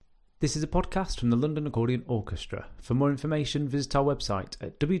This is a podcast from the London Accordion Orchestra. For more information, visit our website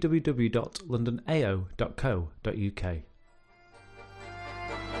at www.londonao.co.uk.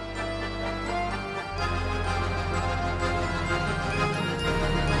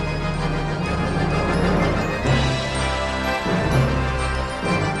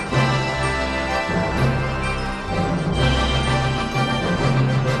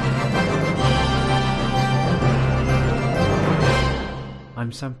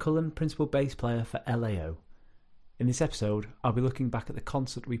 I'm Sam Cullen, Principal Bass Player for LAO. In this episode, I'll be looking back at the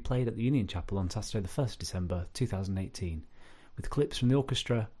concert we played at the Union Chapel on Saturday the 1st December 2018, with clips from the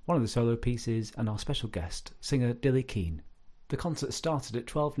orchestra, one of the solo pieces, and our special guest, singer Dilly Keane. The concert started at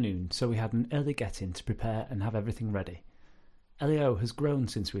 12 noon, so we had an early get-in to prepare and have everything ready. LAO has grown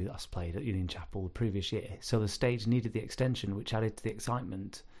since we last played at Union Chapel the previous year, so the stage needed the extension, which added to the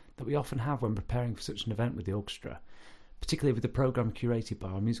excitement that we often have when preparing for such an event with the orchestra, particularly with the programme curated by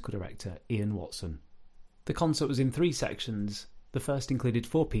our musical director, Ian Watson. The concert was in 3 sections. The first included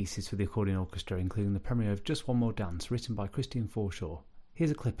 4 pieces for the accordion orchestra, including the premiere of Just One More Dance, written by Christian Forshaw.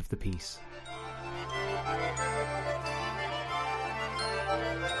 Here's a clip of the piece.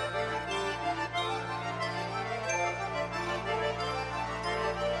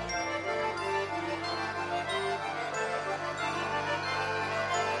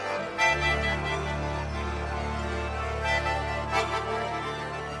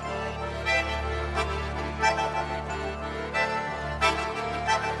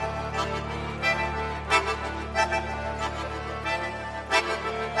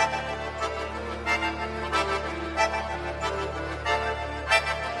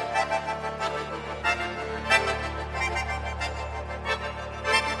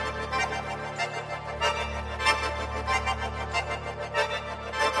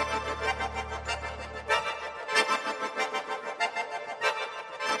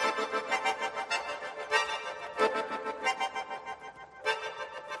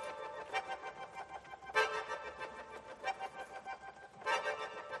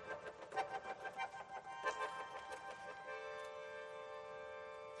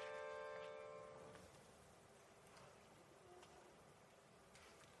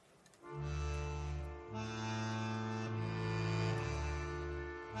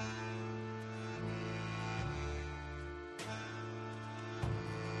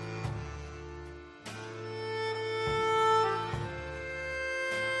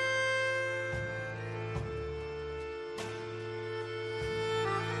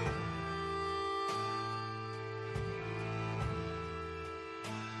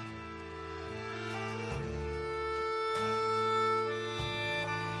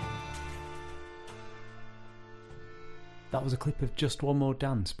 That was a clip of Just One More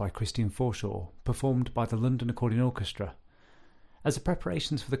Dance by Christian Forshaw, performed by the London Accordion Orchestra. As the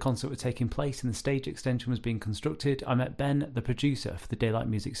preparations for the concert were taking place and the stage extension was being constructed, I met Ben, the producer for the Daylight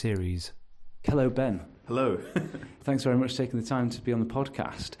Music series. Hello, Ben. Hello. Thanks very much for taking the time to be on the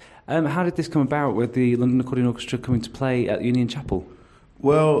podcast. How did this come about with the London Accordion Orchestra coming to play at Union Chapel?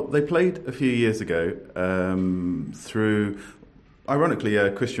 Well, they played a few years ago through... Ironically,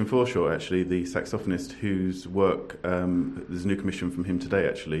 Christian Forshaw, actually, the saxophonist whose work, there's a new commission from him today,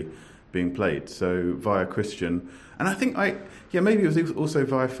 actually, being played. So, via Christian. And I think maybe it was also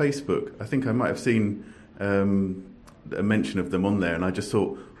via Facebook. I think I might have seen a mention of them on there, and I just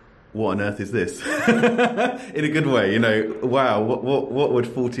thought, what on earth is this? In a good way, wow, what would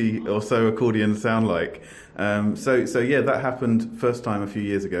 40 or so accordions sound like? So that happened first time a few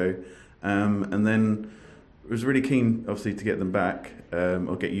years ago. And then... I was really keen, obviously, to get them back,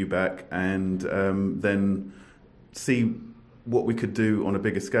 or get you back, and then see what we could do on a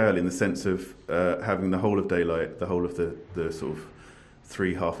bigger scale in the sense of having the whole of Daylight, the whole of the sort of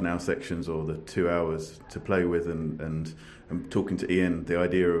 3 half-an-hour sections or the 2 hours to play with, and talking to Ian, the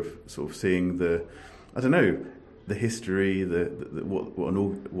idea of sort of seeing the history, what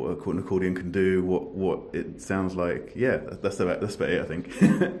an accordion can do, what it sounds like. Yeah, that's about it, I think.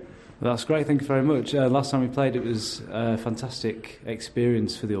 Well, that's great, thank you very much. Last time we played, it was a fantastic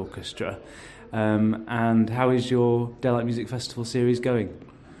experience for the orchestra. And how is your Daylight Music Festival series going?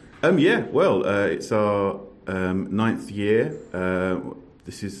 It's our 9th year.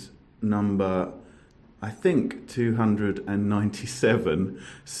 This is number, I think, 297.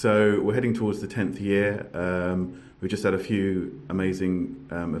 So we're heading towards the 10th year. We just had a few amazing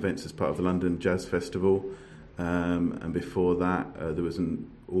events as part of the London Jazz Festival. And before that, there was an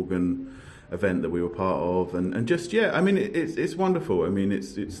organ event that we were part of, and just it's wonderful. I mean,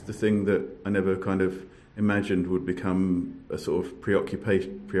 it's the thing that I never kind of imagined would become a sort of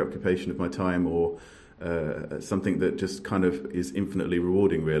preoccupation of my time, or something that just kind of is infinitely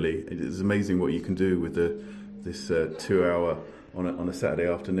rewarding, really. It's amazing what you can do with this 2 hour on a Saturday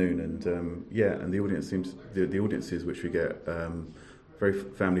afternoon, and and the audiences which we get, very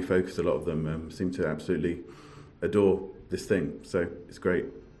family focused. A lot of them seem to absolutely adore this thing, so it's great.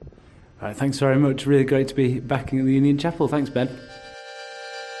 All right, thanks very much. Really great to be back in the Union Chapel. Thanks, Ben.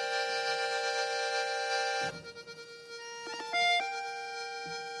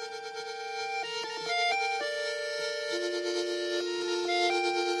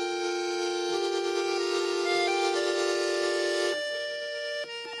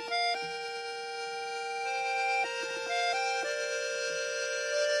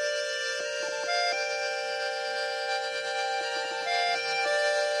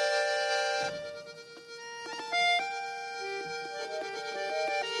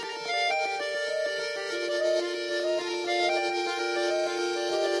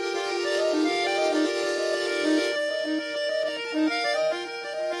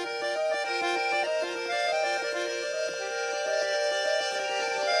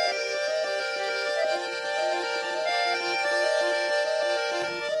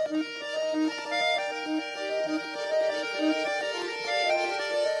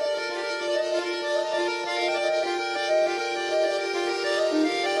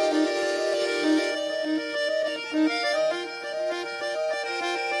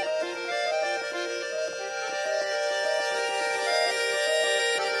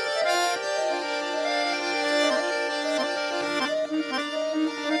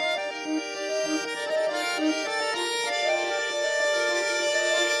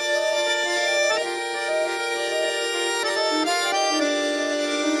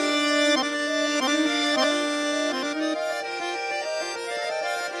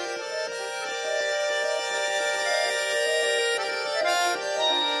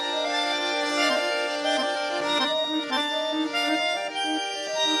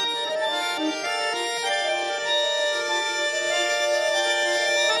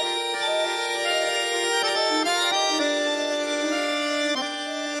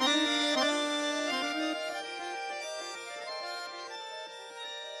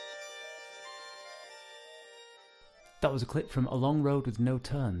 That was a clip from A Long Road with No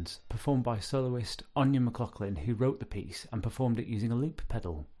Turns, performed by soloist Anya McLaughlin, who wrote the piece and performed it using a loop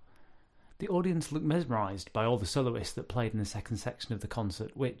pedal. The audience looked mesmerised by all the soloists that played in the second section of the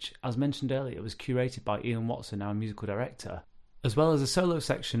concert, which, as mentioned earlier, was curated by Ian Watson, our musical director. As well as a solo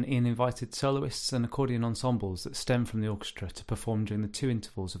section, Ian invited soloists and accordion ensembles that stem from the orchestra to perform during the 2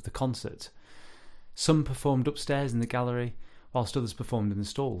 intervals of the concert. Some performed upstairs in the gallery, whilst others performed in the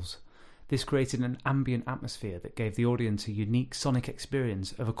stalls. This created an ambient atmosphere that gave the audience a unique sonic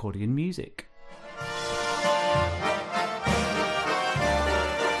experience of accordion music.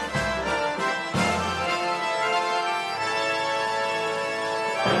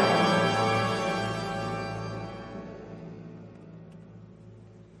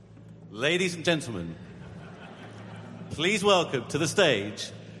 Ladies and gentlemen, please welcome to the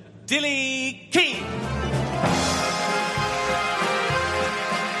stage, Dilly Keane!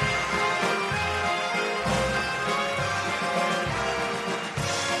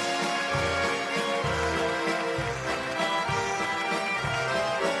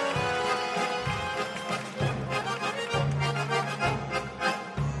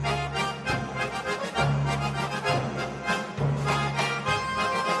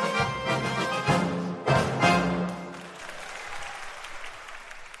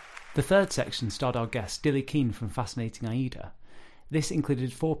 The third section starred our guest Dilly Keane from Fascinating Aida. This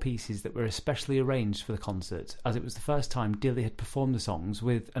included 4 pieces that were especially arranged for the concert, as it was the first time Dilly had performed the songs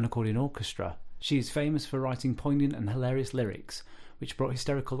with an accordion orchestra. She is famous for writing poignant and hilarious lyrics, which brought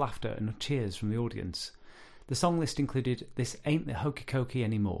hysterical laughter and cheers from the audience. The song list included This Ain't the Hokey Cokey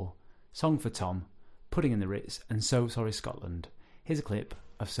Anymore, Song for Tom, Pudding in the Ritz, and So Sorry Scotland. Here's a clip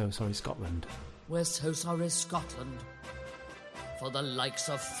of So Sorry Scotland. We're so sorry, Scotland, for the likes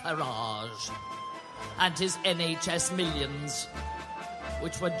of Farage and his NHS millions,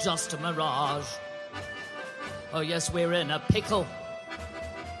 which were just a mirage. Oh yes, we're in a pickle.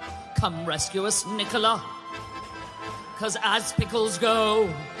 Come rescue us, Nicola, 'cause as pickles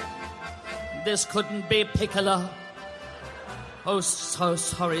go, this couldn't be pickler. Oh, so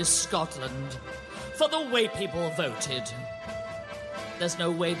sorry, Scotland, for the way people voted. There's no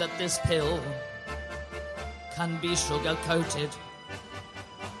way that this pill can be sugar-coated.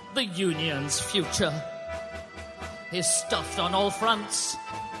 The Union's future is stuffed on all fronts,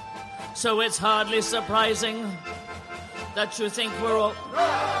 so it's hardly surprising that you think we're all...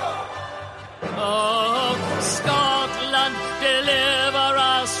 Oh, Scotland, deliver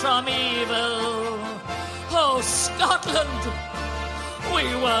us from evil. Oh, Scotland, we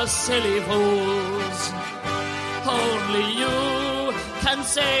were silly fools. Only you can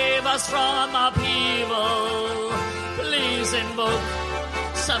save us from upheaval. Please invoke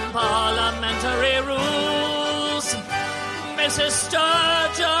some parliamentary rules. Mrs.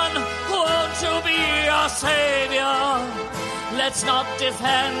 Sturgeon, won't you be our saviour? Let's not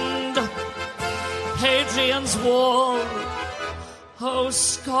defend Hadrian's Wall. Oh,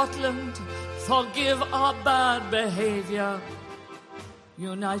 Scotland, forgive our bad behaviour.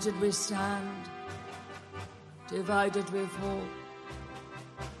 United we stand, divided we fall.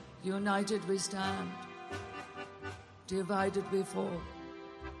 United we stand, divided we fall.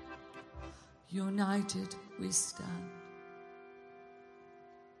 United we stand.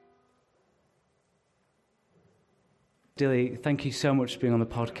 Dilly, thank you so much for being on the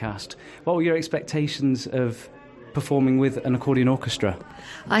podcast. What were your expectations of performing with an accordion orchestra?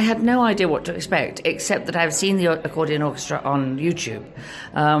 I had no idea what to expect, except that I've seen the accordion orchestra on YouTube.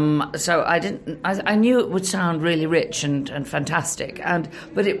 So I knew it would sound really rich and fantastic,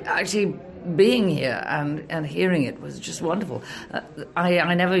 but it actually being here and hearing it was just wonderful.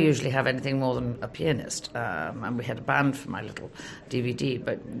 I never usually have anything more than a pianist, and we had a band for my little DVD,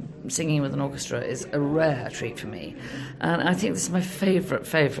 but singing with an orchestra is a rare treat for me. And I think this is my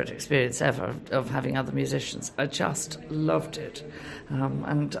favourite experience ever of having other musicians. I just loved it,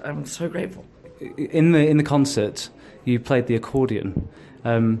 and I'm so grateful. In the concert, you played the accordion.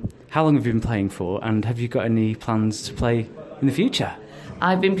 How long have you been playing for, and have you got any plans to play in the future?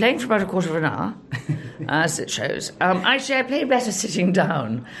 I've been playing for about a quarter of an hour, as it shows. Actually, I play better sitting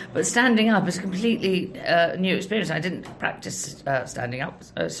down, but standing up is a completely new experience. I didn't practice standing up,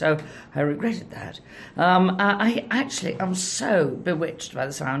 so I regretted that. I actually am so bewitched by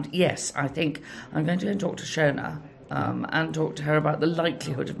the sound. Yes, I think I'm going to go and talk to Shona and talk to her about the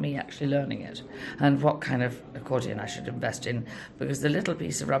likelihood of me actually learning it and what kind of accordion I should invest in, because the little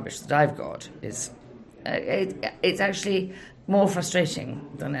piece of rubbish that I've got is... it's actually more frustrating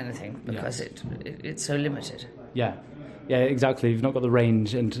than anything because it's so limited. Yeah, exactly. You've not got the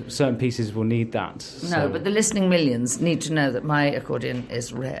range, and certain pieces will need that. So. No, but the listening millions need to know that my accordion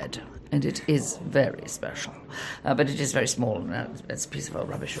is red, and it is very special. But it is very small. It's a piece of old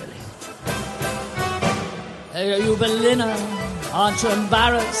rubbish, really. Hey, you Berliner, aren't you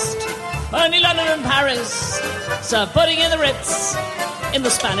embarrassed? Only London and Paris serve pudding in the Ritz, in the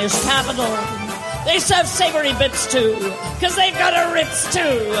Spanish capital. They serve savoury bits too, 'cause they've got a Ritz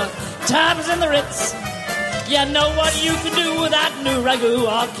too. Tabs in the Ritz. You know what you can do with that new ragu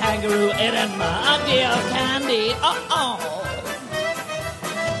or kangaroo in a muggy or candy.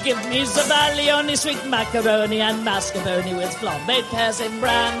 Give me Zabalioni, sweet macaroni and mascarpone with flambéed pears and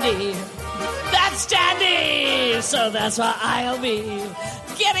brandy. That's dandy! So that's why I'll be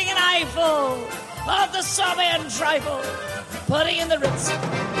getting an eyeful of the sorbet and trifle, putting in the Ritz.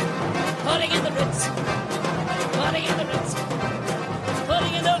 Putting in the Ritz. Putting in the Ritz.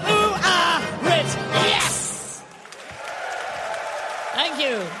 Putting in the Ritz. Yes! Thank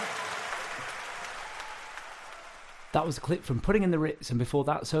you. That was a clip from Putting in the Ritz, and before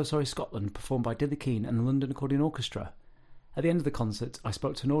that, So Sorry Scotland, performed by Dilly Keane and the London Accordion Orchestra. At the end of the concert, I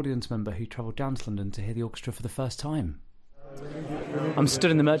spoke to an audience member who travelled down to London to hear the orchestra for the first time. I'm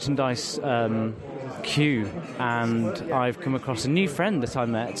stood in the merchandise queue, and I've come across a new friend that I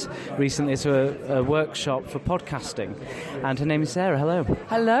met recently at a workshop for podcasting, and her name is Sarah. Hello.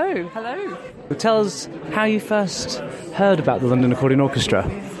 Hello. Tell us how you first heard about the London Accordion Orchestra.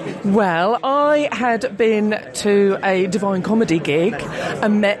 Well, I had been to a Divine Comedy gig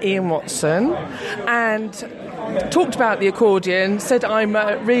and met Ian Watson and talked about the accordion, said I'm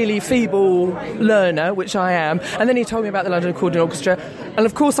a really feeble learner, which I am, and then he told me about the London Accordion Orchestra, and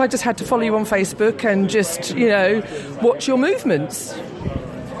of course I just had to follow you on Facebook and just, watch your movements.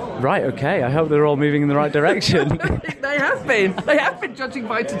 Right, okay, I hope they're all moving in the right direction. They have been, judging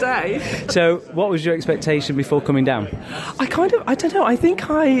by today. So, what was your expectation before coming down? I don't know, I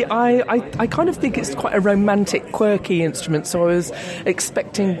think I kind of think it's quite a romantic, quirky instrument, so I was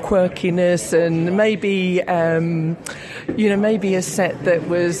expecting quirkiness and maybe, maybe a set that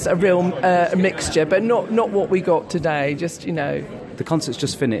was a real mixture, but not what we got today, just, The concert's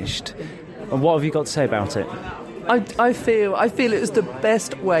just finished, and what have you got to say about it? I feel it was the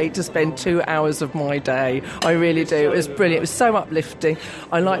best way to spend 2 hours of my day. I really do. It was brilliant. It was so uplifting.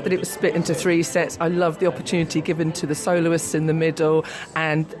 I liked that it was split into 3 sets. I loved the opportunity given to the soloists in the middle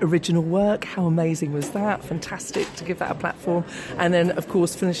and original work. How amazing was that? Fantastic to give that a platform. And then, of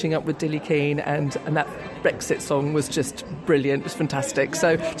course, finishing up with Dilly Keane and that Brexit song was just brilliant. It was fantastic.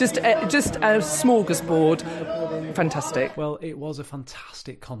 So just a smorgasbord. Fantastic. Well, it was a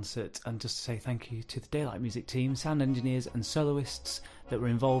fantastic concert, and just to say thank you to the Daylight Music team, sound engineers and soloists that were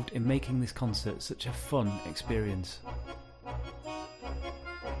involved in making this concert such a fun experience.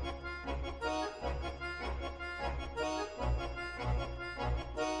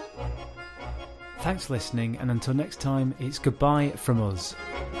 Thanks for listening, and until next time, it's goodbye from us.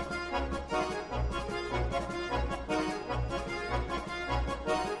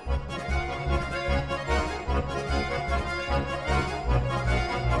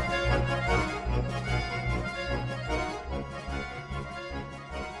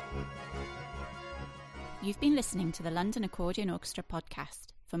 You've been listening to the London Accordion Orchestra podcast.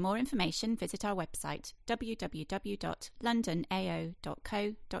 For more information, visit our website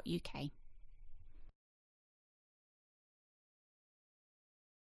www.londonao.co.uk.